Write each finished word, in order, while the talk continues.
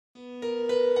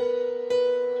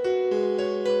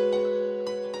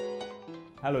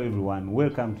Hello everyone,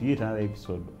 welcome to yet another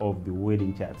episode of the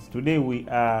Wedding Chats. Today we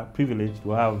are privileged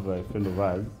to have a friend of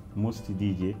ours, Moustey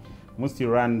DJ. Moustey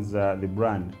runs the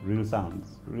brand RealSounds.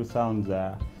 RealSounds,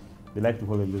 they like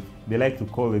to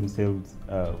call themselves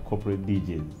corporate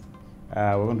DJs.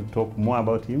 We're going to talk more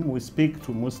about him. We speak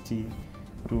to Moustey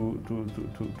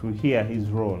to hear his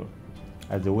role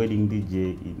as a wedding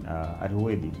DJ at a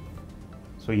wedding.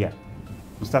 So yeah,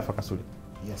 Mustafa Kasule.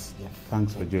 Yes.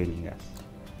 Thanks for joining us.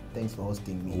 Thanks for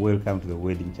hosting me. Welcome to the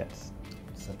Wedding Chats.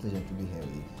 It's a pleasure to be here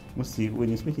with you. Moustey, when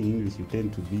you speak in English, you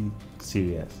tend to be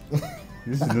serious.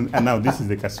 This is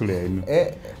the Kasule I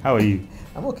know. How are you?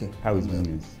 I'm okay. How is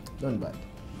business? Not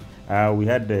bad. We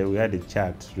had a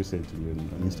chat recently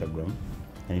on Instagram,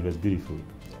 and it was beautiful.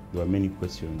 There were many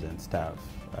questions and stuff,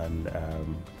 and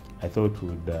I thought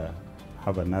we'd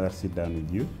have another sit down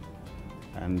with you,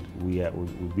 and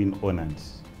we've been honored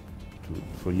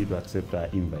for you to accept our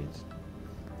invite.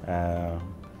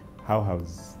 How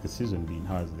has the season been?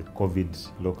 How has the COVID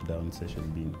lockdown session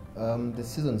been? The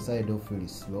season started off really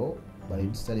slow, but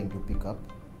it's starting to pick up.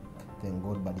 Thank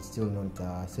God, but it's still not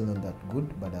that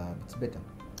good, but it's better.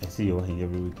 I see you're working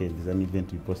every weekend. There's an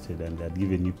event we posted and they've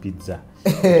given you pizza.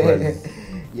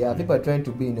 Yeah, people are trying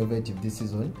to be innovative this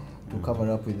season to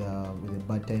cover up with the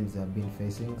bad times they have been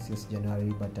facing since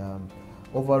January. But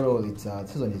overall, the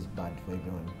season is bad for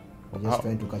everyone. We're just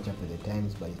trying to catch up with the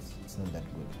times, but it's not that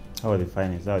good. How are the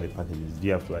finance? How are the packages? Do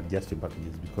you have to adjust your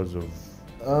packages because of...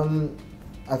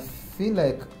 I feel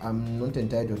like I'm not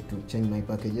entitled to change my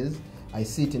packages. I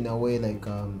see it in a way like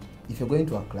if you're going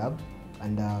to a club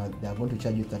and they're going to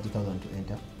charge you 30,000 to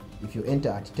enter. If you enter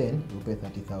at 10, you pay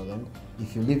 30,000.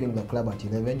 If you're leaving the club at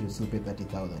 11, you still pay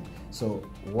 30,000. So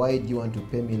why do you want to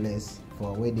pay me less for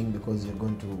a wedding because you're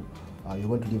going to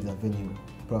leave the venue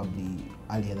probably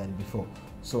earlier than before?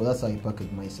 So that's how I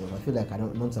package myself. I feel like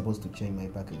I'm not supposed to change my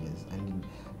packages, and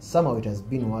somehow it has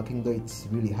been working, though it's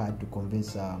really hard to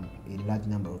convince a large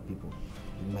number of people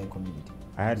in my community.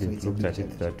 I hadn't looked at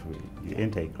it that way. You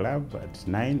enter a club at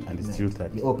 9 and it's still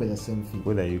 30. You all pay the same fee.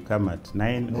 Whether you come at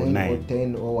 9 or 9 or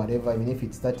 10 or whatever, I mean, if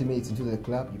it's 30 minutes into the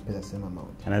club, you pay the same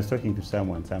amount. And I was talking to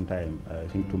someone sometime, I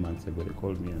think 2 months ago, they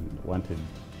called me and wanted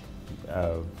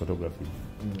photography.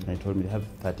 And they told me they have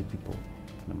 30 people.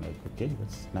 And I'm like, okay,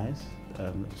 that's nice.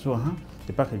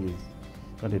 The packages,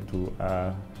 I wanted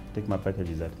to take my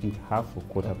packages, I think half or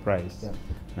quarter price. Yeah.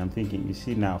 And I'm thinking, you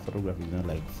see now, photography is not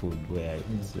like food, where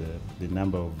it's the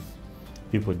number of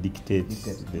people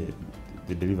dictates the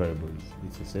deliverables.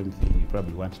 It's the same thing. You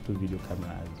probably want 2 video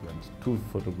cameras, you want 2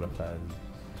 photographers,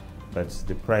 but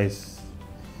the price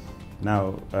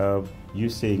now, you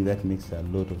saying that makes a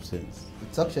lot of sense.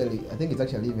 I think it's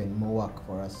actually even more work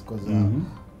for us because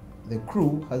the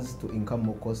crew has to incur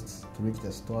more costs to reach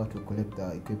the store to collect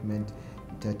the equipment.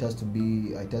 It has to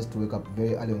wake up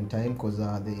very early on time because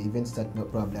the event starts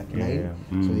probably at 9.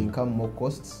 So they incur more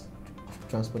costs,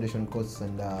 transportation costs,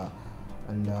 and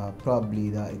probably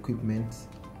the equipment.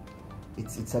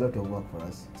 It's a lot of work for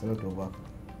us. It's a lot of work.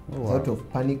 Oh, wow. It's a lot of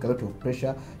panic, a lot of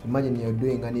pressure. Imagine you're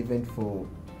doing an event for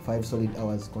 5 solid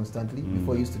hours constantly.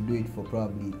 Before you used to do it for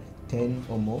probably 10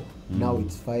 or more. Now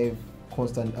it's 5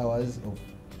 constant hours of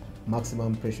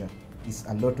maximum pressure. It's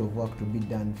a lot of work to be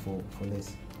done for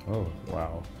less. Oh,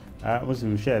 wow. As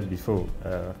we shared before,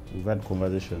 we've had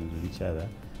conversations with each other,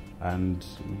 and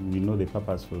we know the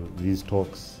purpose for these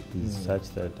talks is such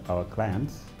that our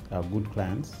clients, our good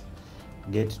clients,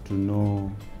 get to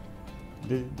know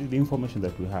the information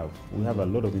that we have. We have a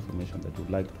lot of information that we'd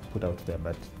like to put out there,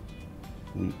 but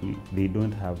they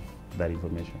don't have that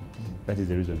information. That is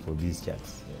the reason for these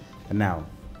chats. And now,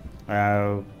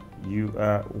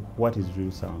 what is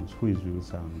RealSounds? Who is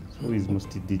RealSounds? Who is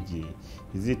Moustey DJ?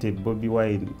 Is it a Bobby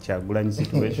Wine Chagulani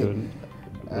situation?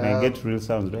 When I get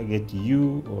RealSounds, do I get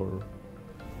you or?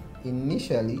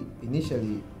 Initially,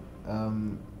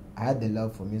 I had the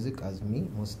love for music as me,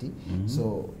 Moustey.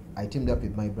 So I teamed up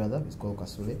with my brother. He's called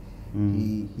Kasule.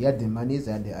 He had the monies,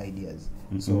 I had the ideas.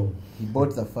 So he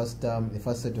bought the first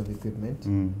set of equipment.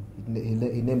 He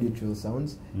named it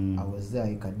RealSounds. I was there,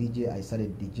 I could DJ. I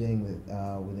started DJing with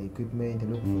the equipment. I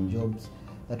looked for jobs.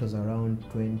 That was around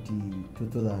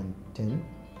 2010.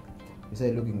 We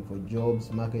started looking for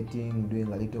jobs, marketing,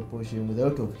 doing a little pushing with a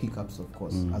lot of hiccups, of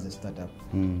course, as a startup.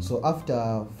 So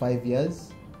after 5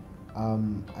 years,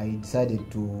 I decided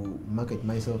to market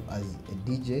myself as a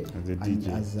DJ, and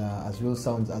as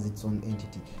RealSounds as its own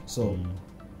entity. So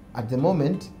at the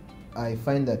moment, I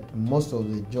find that most of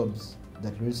the jobs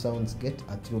that RealSounds get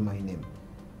are through my name.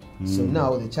 So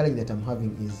now the challenge that I'm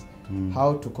having is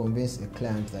how to convince a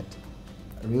client that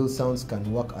RealSounds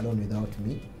can work alone without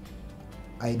me,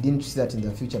 I didn't see that in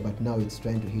the future, but now it's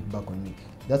trying to hit back on me.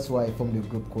 That's why I formed a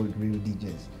group called Real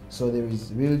DJs. So there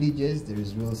is Real DJs, there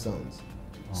is RealSounds.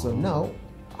 So now,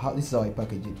 this is how I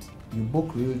package it. You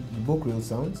book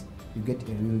RealSounds, you get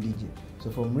a Real DJ.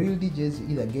 So from Real DJs, you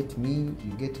either get me,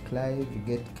 you get Clive, you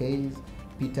get Kays,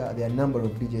 Peter. There are a number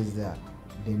of DJs there.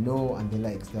 They know and they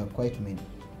likes. There are quite many.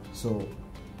 So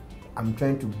I'm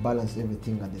trying to balance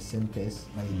everything at the same pace,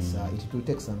 but it will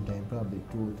take some time, probably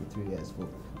 2 to 3 years, for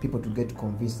people to get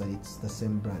convinced that it's the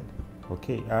same brand.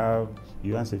 Okay,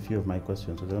 you answered a few of my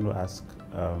questions. I was going to ask,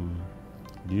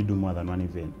 do you do more than one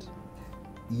event?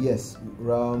 Yes,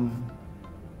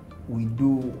 we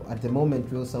do. At the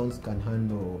moment, RealSounds can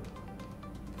handle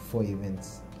 4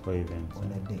 events. 4 events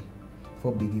on a day,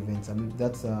 4 big events. I mean,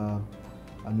 that's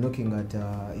I'm looking at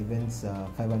events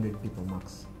 500 people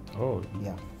max. Oh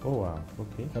yeah. Oh wow.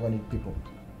 Okay. 500 people.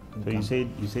 So you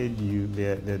said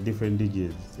there are different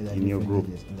DJs in your group.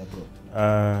 DJs in the group.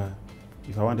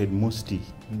 If I wanted Moustey,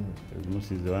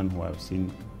 Moustey is the one who I've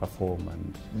seen perform,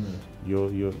 and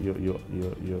your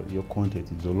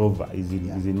content is all over. Is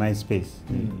in my space.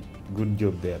 Good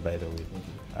job there, by the way.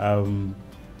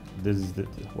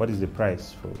 What is the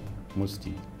price for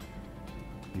Moustey?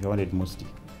 If I wanted Moustey.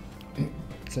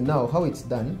 So now, how it's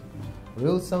done?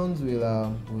 RealSounds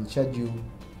will charge you,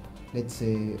 let's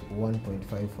say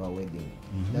 1.5 for a wedding.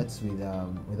 That's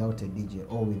without a DJ,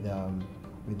 or with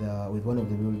one of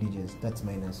the real DJs. That's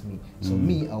minus me. So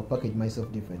me, I'll package myself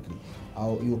differently.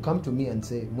 You'll come to me and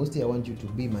say, Moustey, I want you to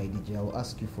be my DJ. I'll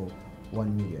ask you for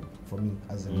 1 million for me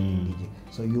as a wedding DJ.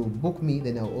 So you book me,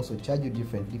 then I'll also charge you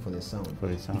differently for the sound.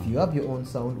 If you have your own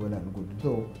sound, well and good.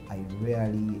 Though I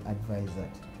rarely advise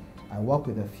that. I work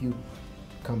with a few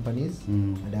companies,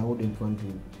 and I wouldn't want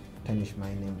to tarnish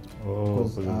my name.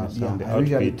 Because I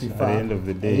usually prefer, at the end of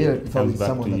the day, with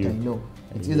someone that I know.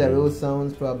 It's either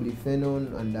RealSounds, probably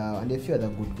Phenon, and a few other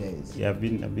good guys. Yeah, I've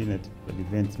been at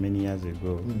events many years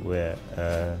ago where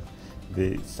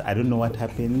I don't know what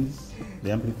happens.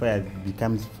 The amplifier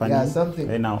becomes funny. Yeah, something.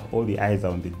 Then now all the eyes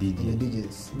are on the DJ. The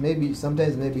DJs.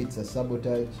 Sometimes it's a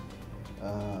sabotage.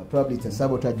 Probably it's a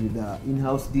sabotage with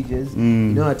in-house DJs.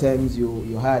 You know, at times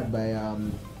you're hired by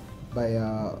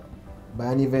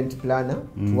an event planner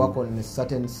to work on a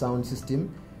certain sound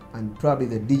system, and probably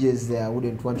the DJs there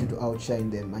wouldn't want you to outshine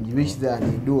them, and you reach there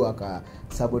and you do like a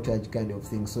sabotage kind of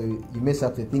thing. So you mess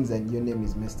up the things and your name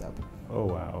is messed up. Oh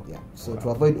wow. Yeah. So to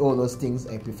avoid all those things,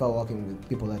 I prefer working with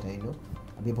people that I know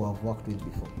and people I've worked with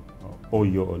before. All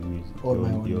your own music. All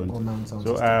my own sound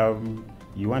so system.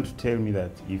 You want to tell me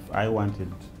that if I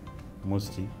wanted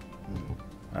Moustey,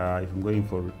 if I'm going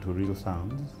to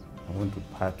RealSounds, I want to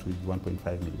part with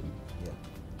 1.5 million. Yeah.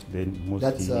 Then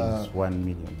Moustey is 1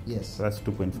 million. Yes. So that's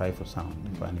 2.5 for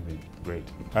sound for an event.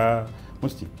 Great.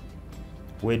 Moustey,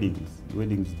 weddings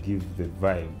give the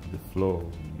vibe, the flow.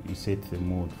 You set the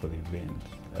mood for the event.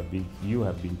 You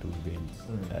have been to events,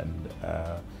 and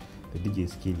the DJ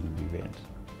is killing the event.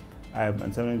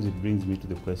 And sometimes it brings me to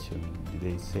the question: did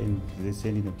they send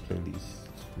in a playlist?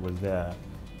 Was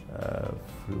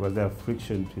there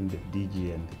friction between the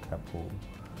DJ and the couple?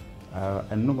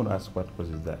 I'm not going to ask what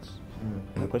causes that.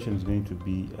 The question is going to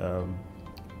be,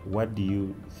 what do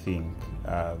you think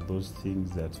are those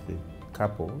things that the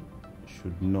couple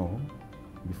should know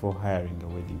before hiring a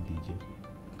wedding DJ?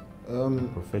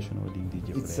 Professional wedding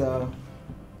DJ.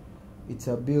 It's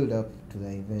a build-up to the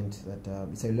event.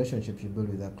 It's a relationship you build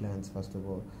with the clients. First of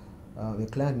all, the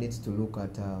client needs to look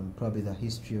at probably the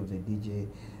history of the DJ,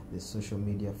 the social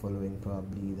media following,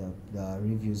 probably the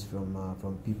reviews from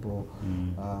people,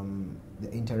 the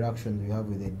interaction you have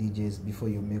with the DJs before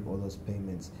you make all those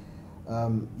payments.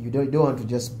 You don't want to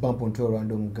just bump onto a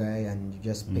random guy and you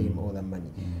just pay him all the money.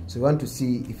 So you want to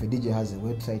see if a DJ has a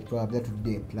website, probably that would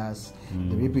be a plus.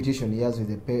 The reputation he has with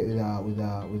the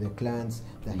clients,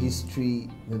 the history,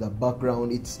 the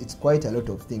background. It's quite a lot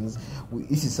of things.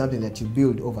 This is something that you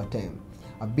build over time.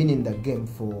 I've been in the game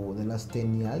for the last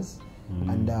 10 years,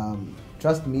 and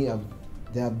trust me,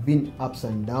 there have been ups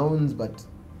and downs, but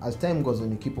as time goes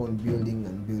on, you keep on building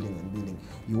and building and building.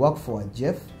 You work for a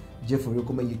Jeff will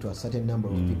recommend you to a certain number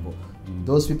of people.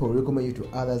 Those people will recommend you to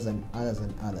others and others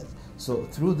and others. So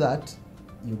through that,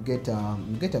 you get a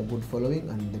good following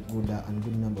and a good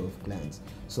number of clients.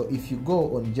 So if you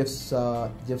go on Jeff's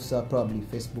probably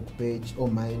Facebook page or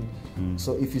mine,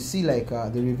 so if you see like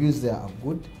the reviews there are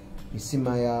good, you see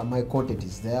my content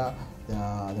is there,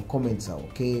 the comments are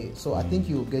okay. So I think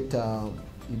you get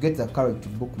the courage to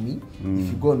book me if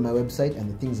you go on my website and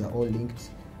the things are all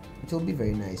linked. It will be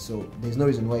very nice. So there's no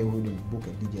reason why you wouldn't book a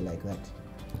DJ like that.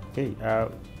 Okay,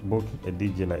 book a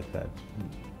DJ like that.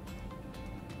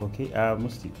 Okay,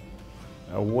 Moustey,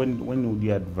 when would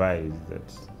you advise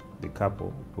that the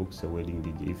couple books a wedding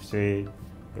DJ? If say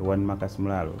one Marcus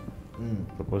Mulalo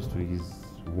proposed to his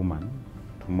woman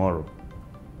tomorrow,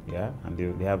 yeah, and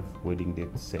they have wedding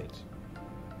date set.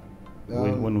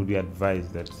 When would you advise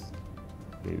that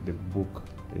they book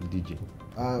a DJ?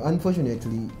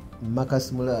 Unfortunately,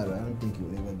 Marcus Mularo, I don't think he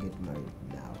will ever get married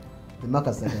now. The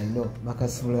Marcus that I know,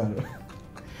 Marcus Mularo,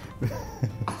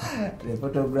 the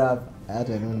photograph, I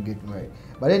don't get married.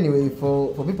 But anyway,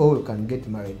 for people who can get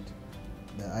married,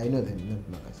 I know them, not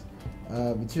Marcus.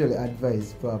 It's really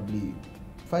advised probably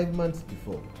 5 months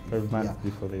before. 5 months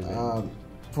before the event.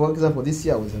 For example, this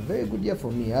year was a very good year for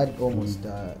me. I had almost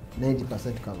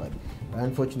 90% covered. But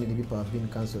unfortunately, people have been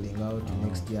cancelling out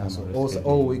next year. So also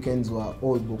all weekends were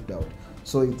all booked out.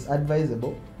 So it's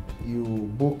advisable you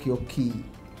book your key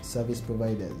service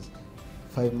providers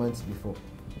 5 months before,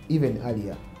 even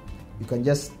earlier. You can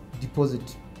just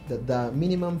deposit the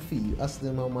minimum fee. You ask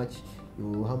them how much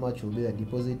will be the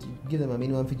deposit. You give them a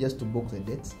minimum fee just to book the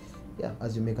dates. Yeah,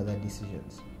 as you make other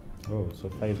decisions. Oh, so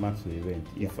 5 months to the event.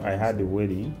 If I had a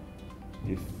wedding,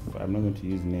 if I'm not going to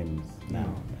use names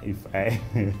now, if I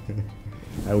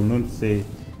I will not say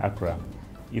Accra.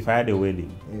 If I had a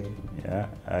wedding,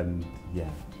 and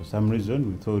for some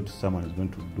reason we thought someone is going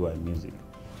to do our music,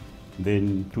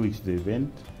 then 2 weeks to the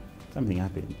event, something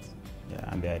happens,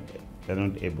 and they're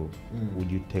not able. Would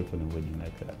you take on a wedding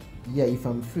like that? Yeah, if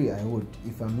I'm free, I would.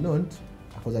 If I'm not,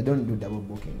 because I don't do double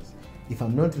bookings. If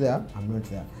I'm not there, I'm not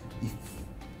there.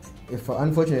 If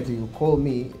unfortunately you call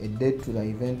me a date to the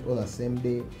event or the same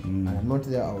day and I'm not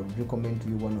there, I would recommend to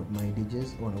you one of my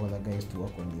DJs or one of the other guys to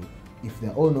work on you. If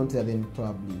they're all not there, then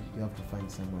probably you have to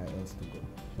find somewhere else to go.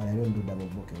 But I don't do double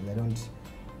bookings.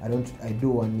 I do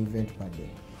one event per day.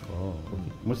 Oh,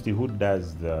 okay. Mostly, who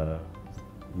does the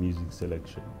music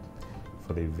selection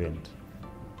for the event?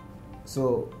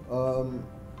 So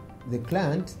the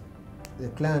client,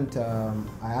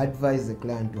 I advise the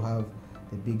client to have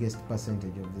the biggest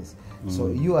percentage of this. So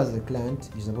you as a client,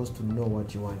 you're supposed to know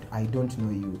what you want. I don't know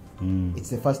you. It's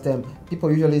the first time. People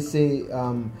usually say,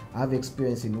 I have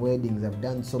experience in weddings. I've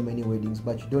done so many weddings,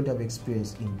 but you don't have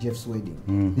experience in Jeff's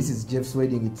wedding. This is Jeff's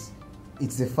wedding.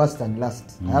 It's the first and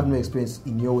last. I have no experience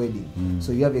in your wedding.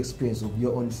 So you have experience of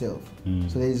your own self.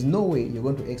 So there is no way you're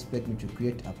going to expect me to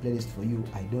create a playlist for you.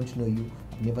 I don't know you.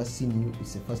 I've never seen you.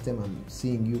 It's the first time I'm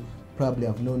seeing you. Probably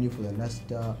I've known you for the last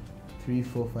 3,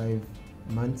 4, 5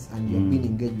 months, and you've been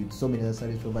engaged with so many other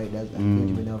service providers and don't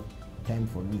even have time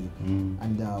for me.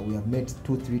 And we have met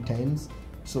 2-3 times.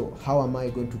 So how am I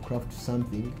going to craft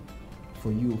something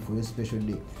for you for your special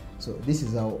day? So this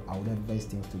is how I would advise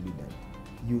things to be done.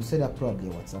 You set up probably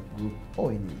a WhatsApp group,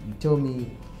 or you tell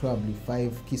me probably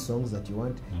 5 key songs that you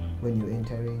want when you're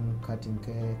entering, cutting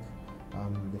cake,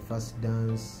 the first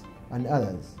dance, and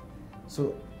others.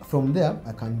 So from there,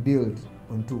 I can build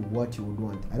onto what you would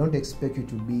want. I don't expect you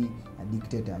to be a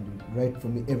dictator and write for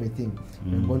me everything.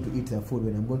 When I'm going to eat the food,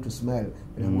 when I'm going to smile,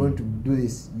 when I'm going to do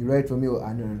this, you write for me.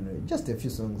 No, just a few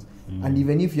songs. And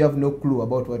even if you have no clue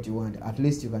about what you want, at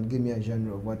least you can give me a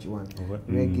genre of what you want.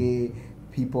 Reggae,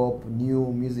 hip-hop,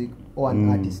 new music, or an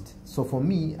artist. So for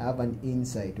me, I have an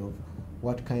insight of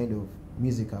what kind of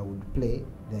music I would play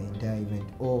the entire event,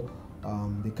 or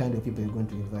the kind of people you're going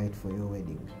to invite for your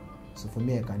wedding. So for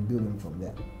me, I can build on from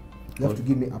there. You have to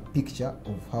give me a picture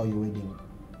of how your wedding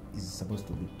is supposed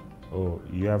to be. Oh,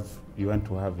 you want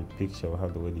to have a picture of how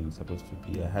the wedding is supposed to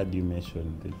be. I heard you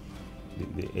mention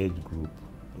the age group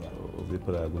of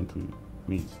people that are going to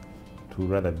meet to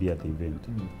rather be at the event.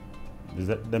 Does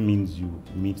that means you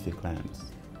meet the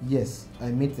clients? Yes,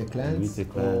 I meet the clients,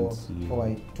 or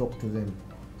I talk to them.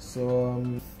 So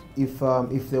if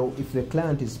the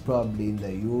client is probably in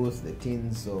the youth, the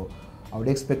teens, so I would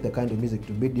expect the kind of music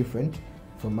to be different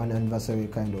from an anniversary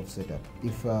kind of setup.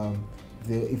 If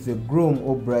the groom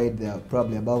or bride, they are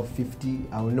probably above 50,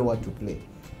 I will know what to play.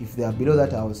 If they are below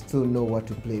that, I will still know what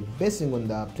to play, basing on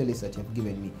the playlist that you have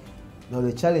given me. Now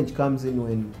the challenge comes in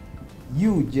when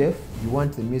you, Jeff, you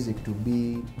want the music to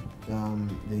be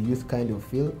the youth kind of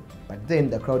feel, but then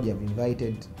the crowd you have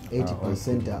invited,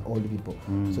 80% are old people.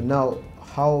 So now,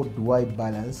 how do I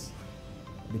balance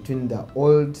between the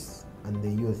old and the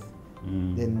youth?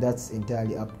 Then that's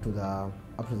entirely up to the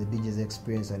DJ's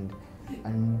experience, and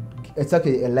it's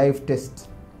actually a live test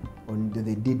on the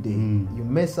D-Day. You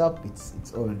mess up, it's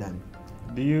all done.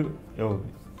 Do you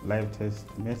live test,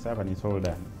 mess up, and it's all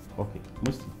done? Okay.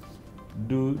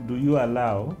 Do you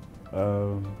allow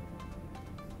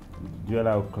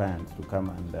clients to come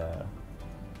and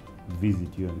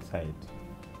visit you on site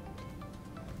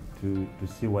to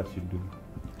see what you do?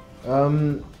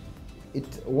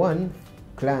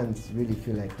 clients really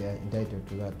feel like they're entitled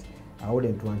to that, I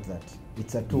wouldn't want that.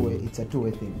 It's a two-way. It's a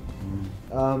two-way thing.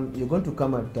 You're going to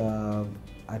come at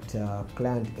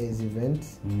client A's event.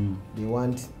 They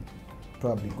want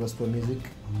probably gospel music.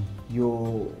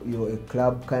 You're a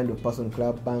club kind of person,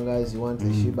 club bangers. You want the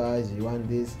shibas. You want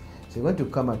this. So you're going to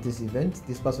come at this event.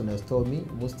 This person has told me,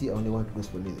 Moustey, I only want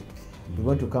gospel music. You're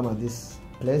going to come at this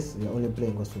place. You're only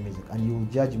playing gospel music, and you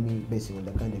judge me based on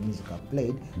the kind of music I've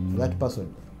played for that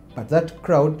person. But that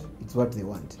crowd, it's what they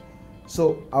want.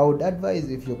 So I would advise,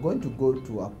 if you're going to go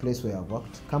to a place where I've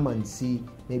worked, come and see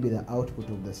maybe the output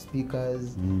of the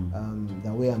speakers,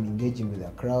 the way I'm engaging with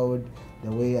the crowd,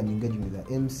 the way I'm engaging with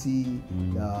the MC,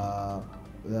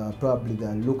 probably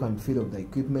the look and feel of the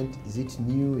equipment. Is it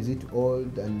new? Is it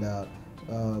old? And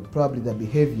probably the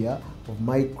behavior of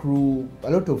my crew. A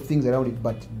lot of things around it,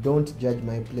 but don't judge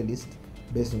my playlist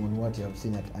based on what you have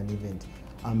seen at an event.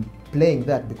 I'm playing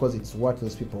that because it's what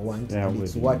those people want, and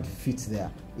it's what fits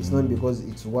there. It's not because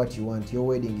it's what you want. Your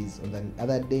wedding is on the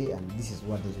other day, and this is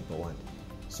what those people want.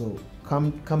 So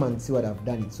come and see what I've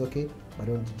done. It's okay, but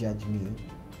don't judge me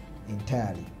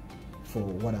entirely for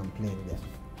what I'm playing there.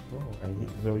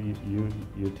 So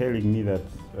you're telling me that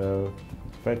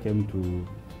if I came to,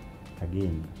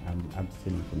 again, I'm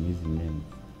abstaining from using names.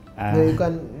 No,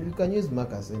 you can use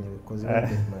Marcus anyway, because you won't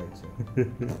get married.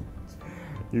 So.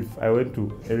 If I went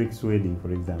to Eric's wedding, for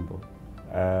example,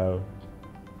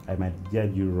 I might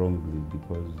judge you wrongly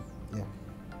because... Yeah.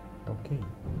 Okay.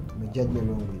 You may judge me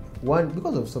wrongly. One,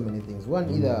 because of so many things. One,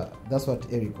 either that's what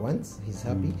Eric wants, he's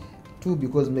happy. Two,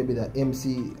 because maybe the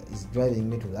MC is driving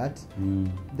me to that.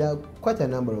 There are quite a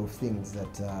number of things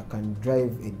that can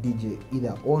drive a DJ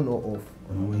either on or off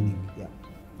on a wedding. Yeah.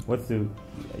 What's the...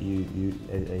 I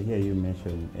hear you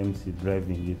mention MC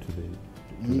driving you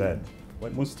to that.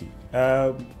 What, Moustey,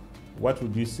 what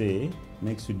would you say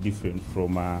makes you different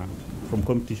from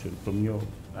competition, from your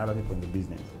other people in the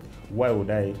business? Why would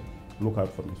I look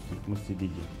out for Moustey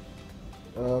DJ?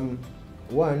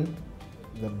 One,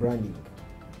 the branding.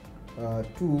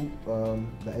 Two,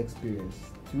 the experience.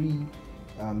 Three,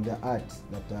 the art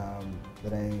that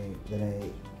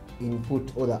I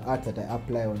input, or the art that I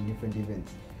apply on different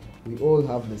events. We all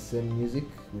have the same music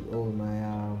with all my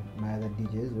other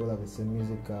DJs. We all have the same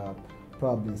music.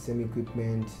 Probably the same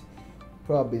equipment,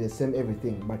 probably the same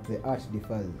everything, but the art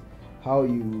differs. How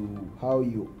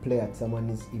you play at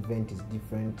someone's event is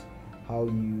different. How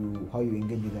you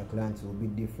engage with the clients will be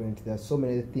different. There are so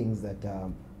many things that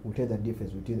will tell the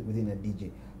difference within a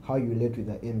DJ. How you relate with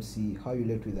the MC, how you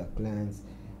relate with the clients,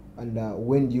 and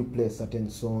when do you play a certain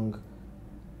song.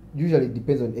 Usually it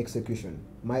depends on execution.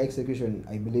 My execution,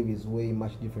 I believe, is way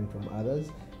much different from others,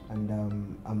 and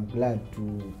I'm glad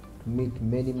to meet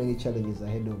many challenges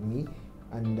ahead of me,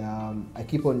 and I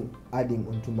keep on adding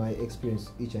onto my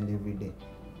experience each and every day.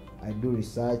 I do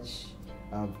research.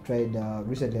 I've tried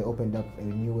recently I opened up a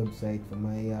new website for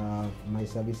my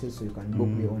services, so you can book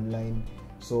me online.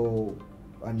 So,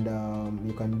 and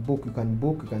you can book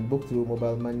through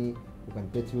mobile money. You can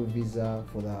pay through Visa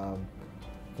for the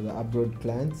abroad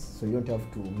clients, so you don't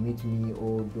have to meet me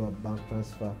or do a bank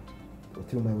transfer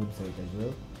through my website as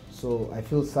well. So I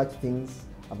feel such things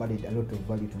have added a lot of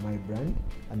value to my brand,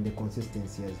 and the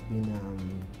consistency has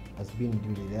been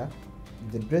really there.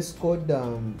 The dress code,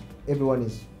 everyone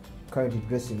is currently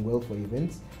dressing well for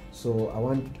events, so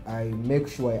I make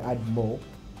sure I add more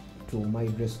to my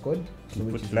dress code. So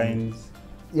which put lines?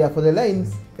 Yeah, for the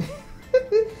lines.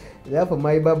 Yeah, for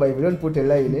my barber, if you don't put a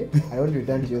line, I don't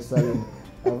return to your salon.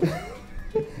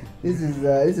 This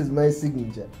is my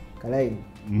signature. Kalain,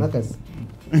 Marcus.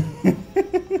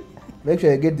 Make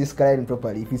sure you get this Kalain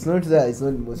properly. If it's not there, it's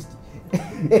not Moustey.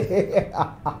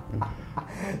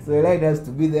 So the line has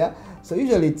to be there. So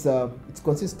usually it's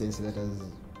consistency that has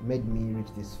made me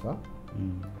reach this far.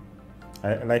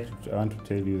 I want to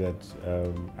tell you that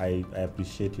I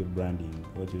appreciate your branding,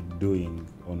 what you're doing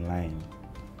online.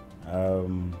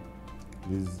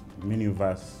 There's many of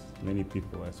us, many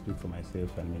people, I speak for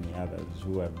myself and many others,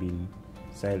 who have been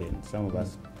silent. Some of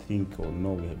us think or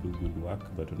know we do good work,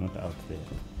 but we're not out there.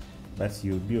 But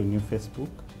you'll be on your Facebook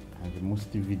and the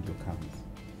Moustey video comes.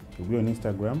 You'll be on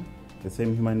Instagram, the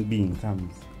same human being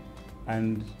comes.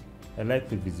 And I like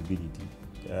the visibility.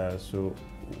 So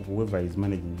whoever is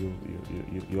managing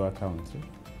your account,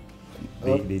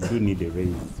 they do need a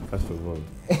raise, first of all.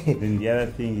 Then the other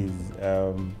thing is,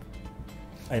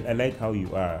 I like how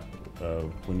you are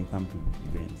when you come to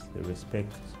events, the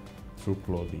respect through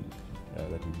clothing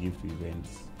that you give to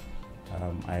events.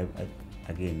 I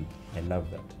love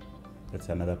that. That's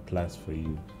another plus for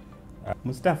you.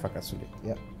 Mustafa Kasule,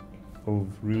 yeah, of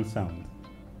RealSounds.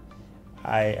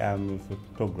 I am a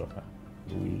photographer.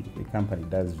 the company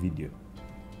does video.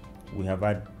 We have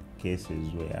had cases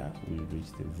where we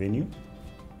reach the venue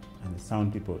and the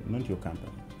sound people, not your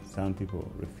company, sound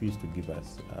people refuse to give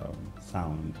us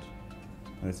sound.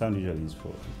 And the sound usually is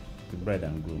for the bride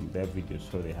and groom, their videos,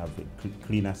 so they have a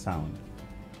cleaner sound.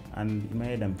 And in my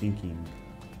head I'm thinking,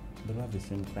 but we have the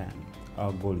same plan.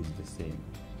 Our goal is the same.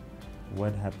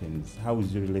 What happens? How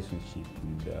is your relationship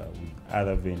with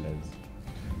other vendors?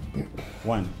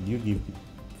 One, do you give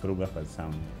photographers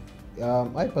sound?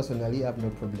 I personally have no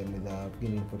problem with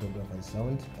giving photographers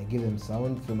sound. I give them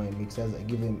sound through my mixers. I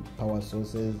give them power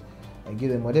sources. I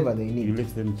give them whatever they need. You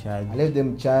let them charge? I let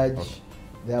them charge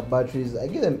their batteries. I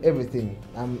give them everything.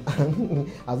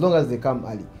 As long as they come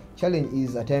early. Challenge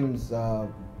is at times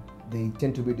they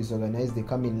tend to be disorganized. They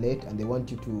come in late and they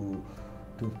want you to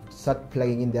start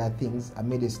plugging in their things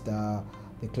amidst the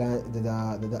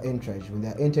entourage. When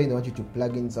they're entering, they want you to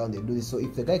plug in sound. They do this. So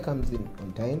if the guy comes in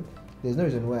on time, there's no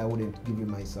reason why I wouldn't give you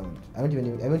my sound. I won't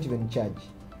even charge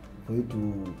for you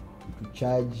to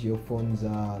charge your phones,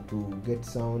 to get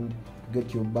sound, to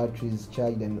get your batteries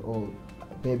charged, and all.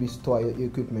 Maybe store your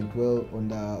equipment well on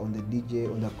the DJ,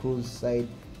 on the cruise side.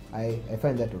 I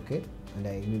find that okay, and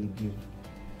I really give.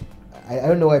 I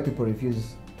don't know why people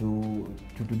refuse to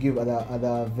give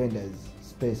other vendors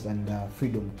space and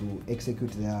freedom to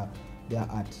execute their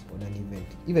art on an event.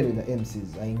 Even with the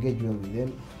MCs, I engage well with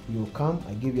them. You come,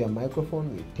 I give you a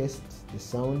microphone, you test the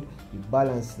sound, you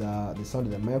balance the sound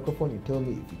of the microphone, you tell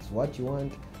me if it's what you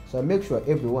want. So I make sure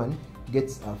everyone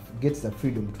gets the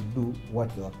freedom to do what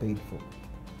they are paid for.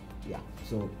 Yeah.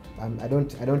 So I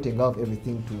don't engulf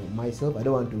everything to myself. I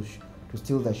don't want to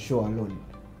steal the show alone,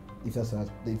 if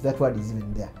that word is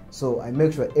even there. So I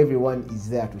make sure everyone is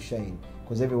there to shine,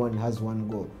 because everyone has one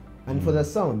goal. And for the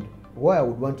sound, why I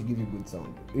would want to give you good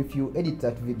sound, if you edit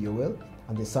that video well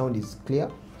and the sound is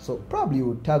clear, so probably you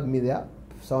would tag me there,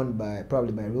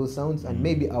 probably by RealSounds, and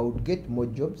maybe I would get more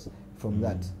jobs from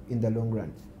that in the long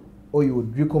run. Or you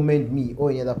would recommend me, or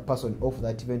any other person of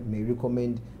that event may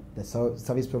recommend the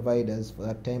service providers for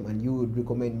that time, and you would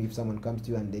recommend me if someone comes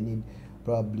to you and they need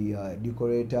probably a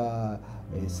decorator,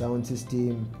 a sound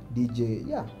system, DJ,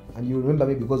 yeah, and you remember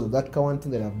me because of that current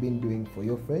thing that I've been doing for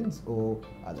your friends or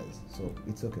others. So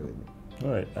it's okay with me.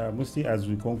 All right, Moustey, as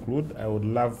we conclude, I would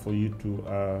love for you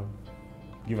to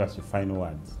give us your final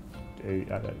words. It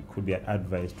could be an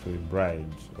advice to a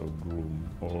bride or groom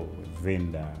or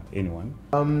vendor, anyone.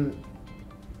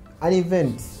 An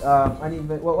event.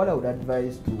 What I would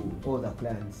advise to all the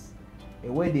clients: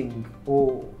 a wedding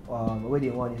or a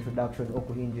wedding one introduction or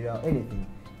kuhinjira or anything.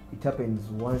 It happens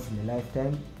once in a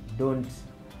lifetime. Don't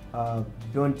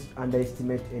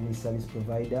underestimate any service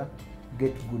provider.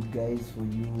 Get good guys for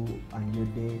you and your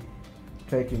day.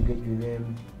 Try to engage with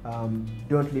them.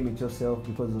 Don't limit yourself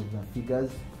because of the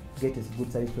figures. Get a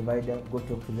good service provider. Go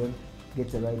talk to them.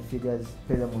 Get the right figures.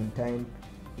 Pay them on time.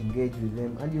 Engage with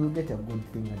them, and you will get a good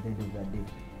thing at the end of the day.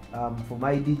 For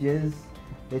my DJs,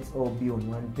 let's all be on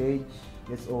one page.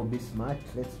 Let's all be smart.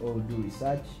 Let's all do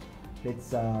research.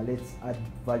 Let's add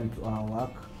value to our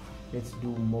work. Let's do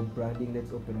more branding.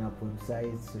 Let's open up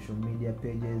websites, social media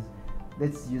pages.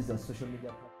 Let's use the social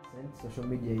media platforms. Social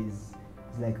media is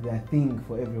like the thing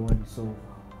for everyone. So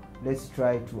let's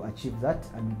try to achieve that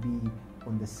and be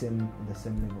on the same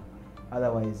level.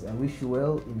 Otherwise, I wish you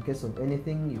well. In case of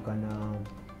anything, you can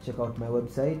check out my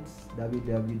website,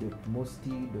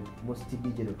 www.moustey.com,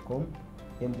 moustey.com.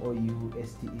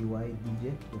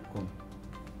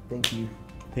 Thank you.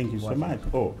 Thank you so much.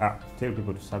 Tell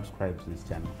people to subscribe to this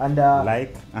channel. And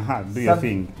do your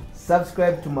thing.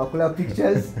 Subscribe to Makula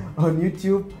Pictures on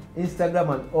YouTube, Instagram,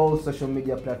 and all social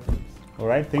media platforms. All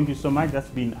right. Thank you so much. That's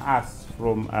been us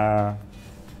from our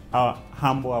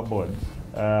humble abode.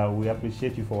 We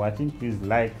appreciate you for watching. Please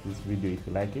like this video if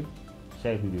you like it.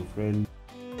 Share it with your friends.